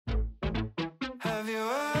Have you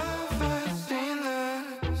ever seen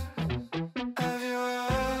this? Have you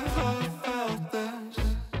ever felt this?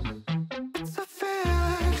 It's a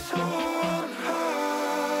feeling so unheard.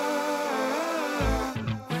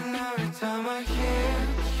 And every time I hear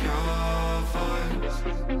your voice,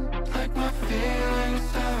 like my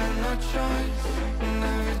feelings having no choice. And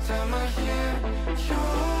every time I hear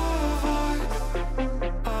your voice,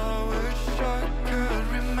 I wish I could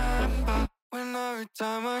remember. When every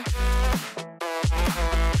time I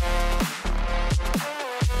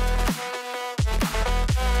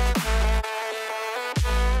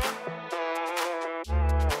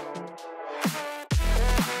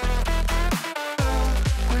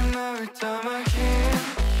hear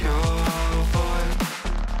your voice,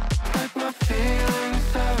 like my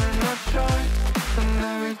feelings having no choice. And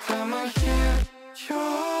every time I hear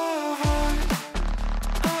your voice,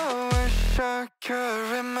 I wish I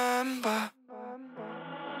could remember.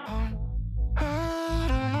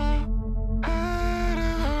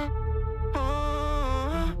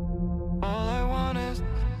 All I want is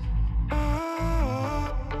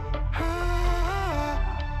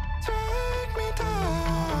take me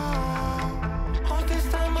down. All this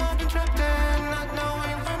time I've been trapped in, not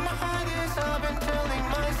knowing where my heart is. I've been telling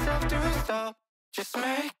myself to stop. Just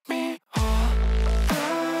make me whole.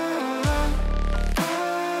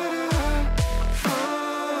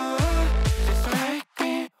 Just make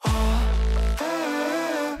me whole.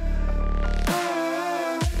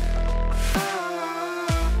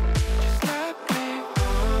 Just let me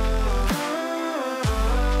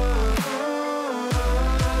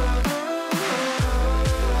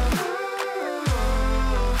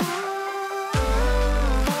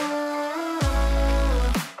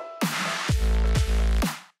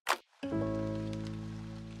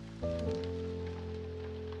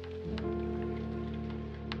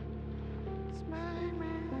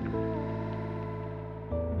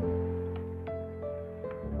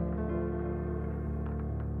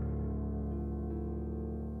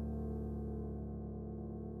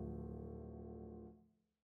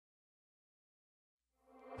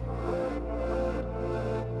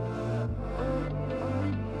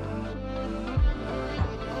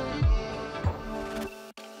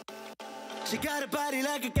She got a body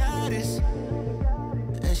like a goddess,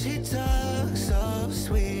 and she talks so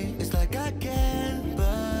sweet. It's like I can't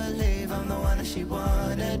believe I'm the one that she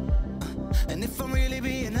wanted. And if I'm really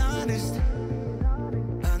being honest,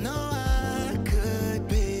 I know I could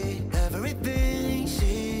be everything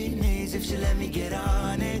she needs if she let me get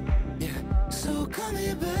on it. Yeah. So come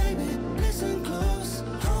here, baby, listen close,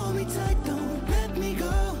 hold me tight, don't let me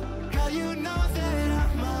go. Girl, you know that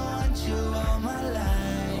I'ma want you all my life.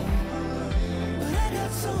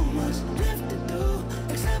 So much left to do,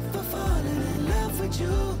 except for falling in love with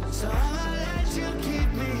you. So I'ma let you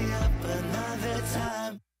keep me up another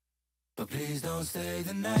time, but please don't stay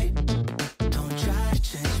the night. Don't try to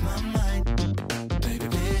change my mind, baby,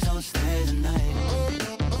 please don't stay the night.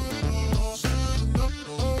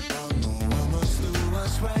 I must do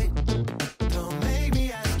what's right. Don't make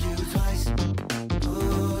me ask you twice.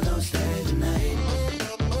 Ooh, don't stay the night.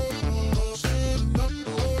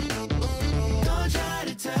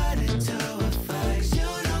 Turn it to a fight. You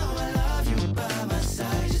know I love you by my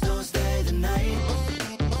side. Just don't stay the night. I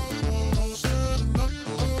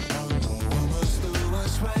must do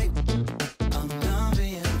what's right. I'm done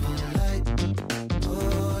being polite.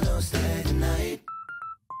 Oh, don't stay the night.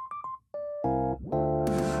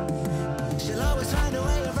 She'll always find a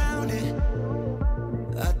way around it.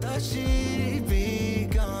 I thought she'd be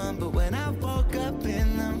gone, but when I woke up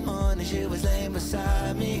in the morning, she was laying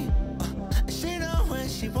beside me. She know when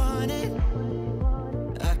she wanted.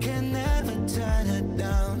 I can never turn her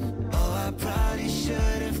down. Oh, I probably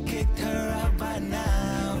should have kicked her out by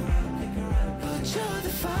now. But you're the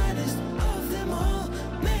finest of them all.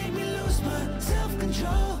 Made me lose my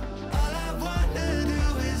self-control. All I wanna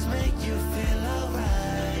do is make you feel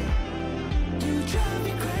alright. You drive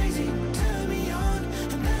me crazy, turn me on,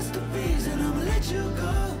 and that's the reason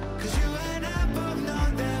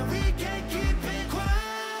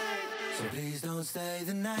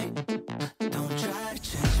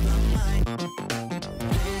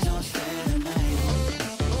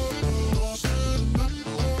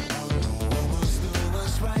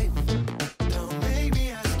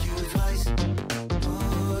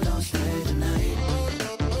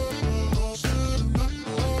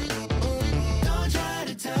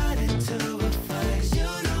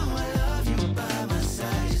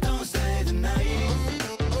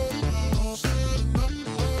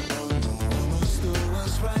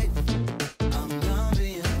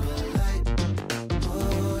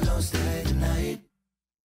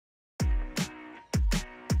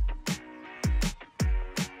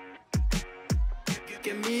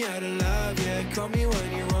me how to love, yeah. Call me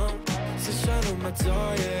when you want. Sunshine on my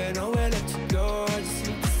door, yeah. Nowhere let you go. I just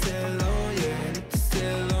need to stay alone, yeah. Need to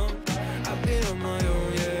stay alone. I've been on my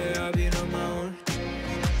own, yeah. I've been on my own.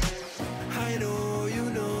 I know, you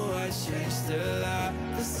know, I changed a lot.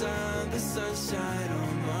 The sunshine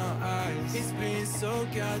on my eyes. It's been so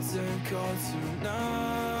goddamn cold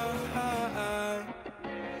tonight.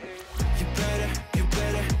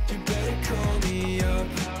 You better call me up.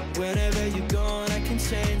 Whenever you're gone, I can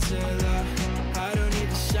change a lot. I don't need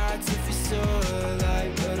the shots if you're so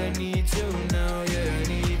alive, but I need you now, yeah, I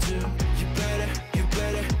need you. You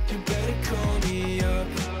better call me up.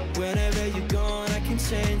 Whenever you're gone, I can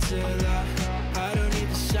change a lot. I don't need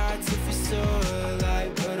the shots if you're so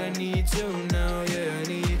alive, but I need you now, yeah, I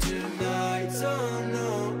need you. I don't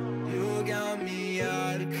know, you got me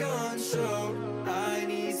out of control. I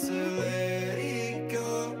need to let it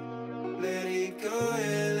go, yeah,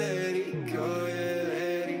 let it go, yeah,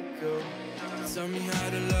 let it go. Tell me how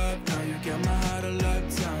to love, now you got my heart all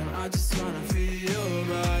locked down. I just wanna feel your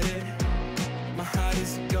body. My heart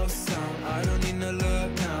is a ghost town. I don't need no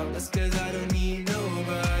love now, that's cause I don't need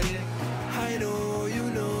nobody. I know, you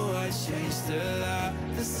know, I changed a lot.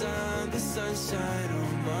 The sunshine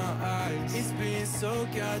on my eyes. It's been so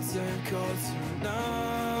goddamn cold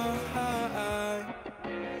tonight.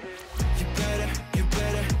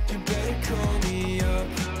 You better call me up.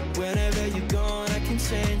 Whenever you're gone, I can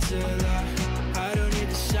change a lot. I don't need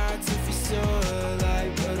the shots if you're so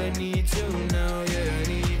alive, but I need you now, yeah, I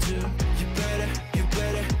need you.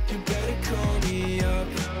 You better call me up.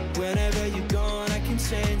 Whenever you're gone, I can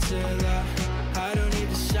change a lot. I don't need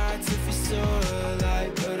the shots if you're so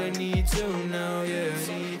alive, but I need you now, yeah, I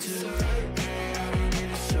need you. I don't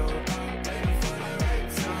need a show up, waiting for the right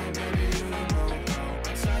time, baby, you don't know.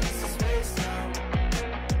 I'm trying to space now.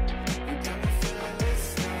 You got me feeling this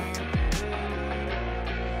now.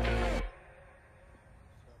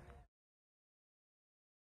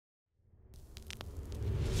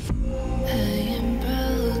 I am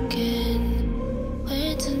broken,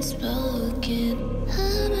 words unspoken.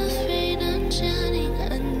 I'm afraid I'm drowning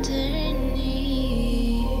underneath.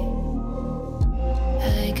 I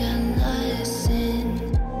got lost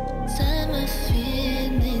inside my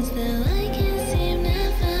feelings. Now I can't seem to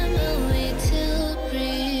find my way to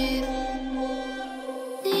breathe.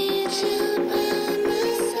 Need you by my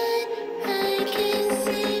side. I can't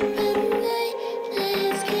sleep at night.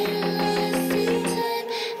 Let's get lost in time.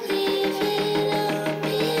 Leave it all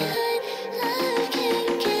behind. I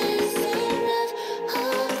can't get enough.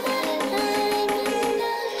 Hope that I'm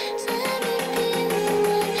enough. Let me be the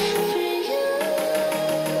one for you.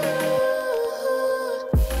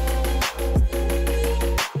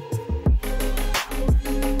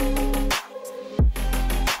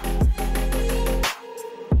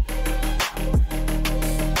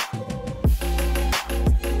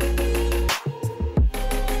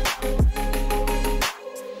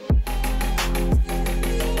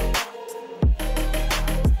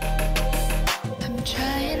 I'm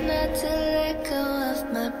trying not to let go of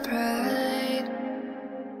my pride,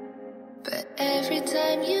 but every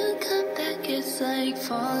time you come back, it's like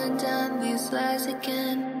falling down these lies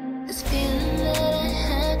again. This feeling that I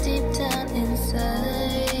have deep down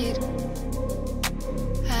inside.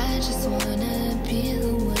 I just wanna be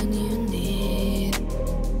the one you need.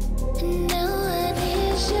 And now I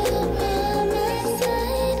need you by my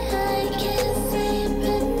side. I can't sleep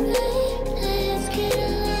at night. Let's get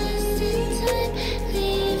lost in time.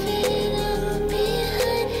 Leave it all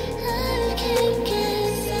behind. I can't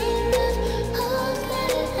get enough. Hope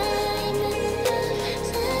that I'm enough.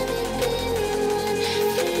 Let me be the one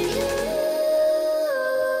for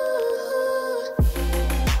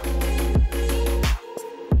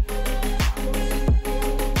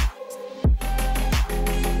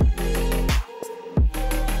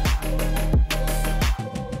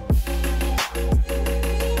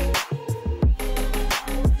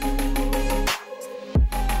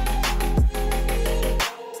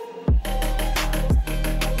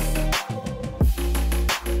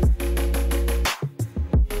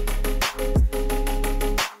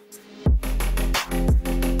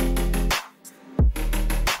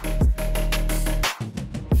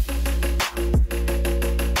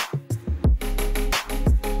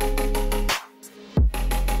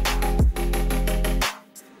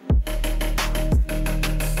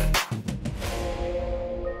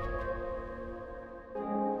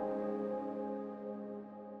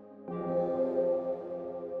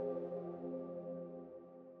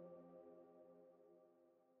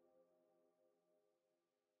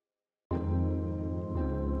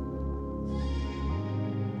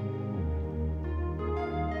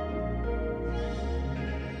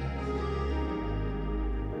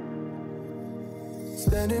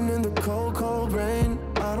Standing in the cold, cold rain,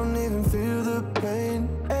 I don't even feel the pain.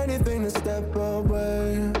 Anything to step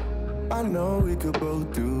away, I know we could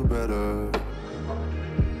both do better.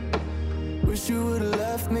 Wish you would've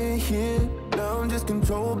left me here. Now I'm just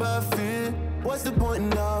controlled by fear. What's the point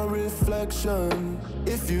in our reflection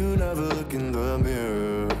if you never look in the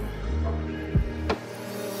mirror?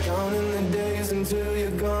 Counting the days until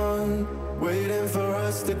you're gone, waiting for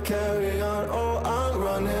us to carry on. Oh, I'm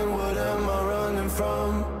running, what am I running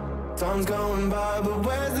from? Time's going by, but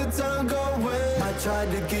where's the time going? I tried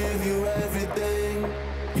to give you everything,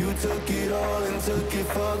 you took it all and took it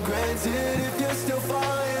for granted. If you're still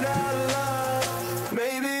falling out of love,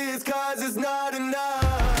 maybe it's 'cause it's not enough.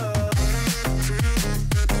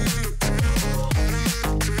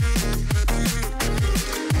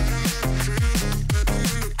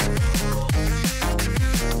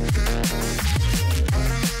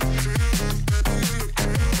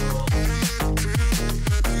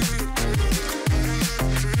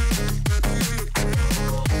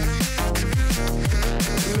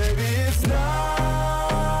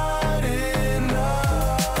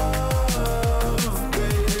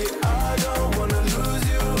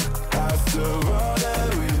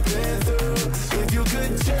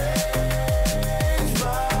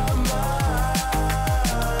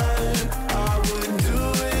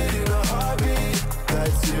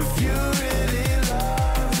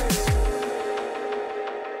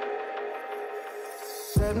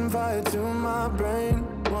 'Setting fire to my brain,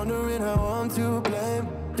 wondering how I'm to blame.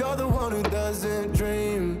 You're the one who doesn't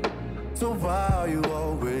dream, so why are you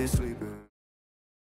always sleeping?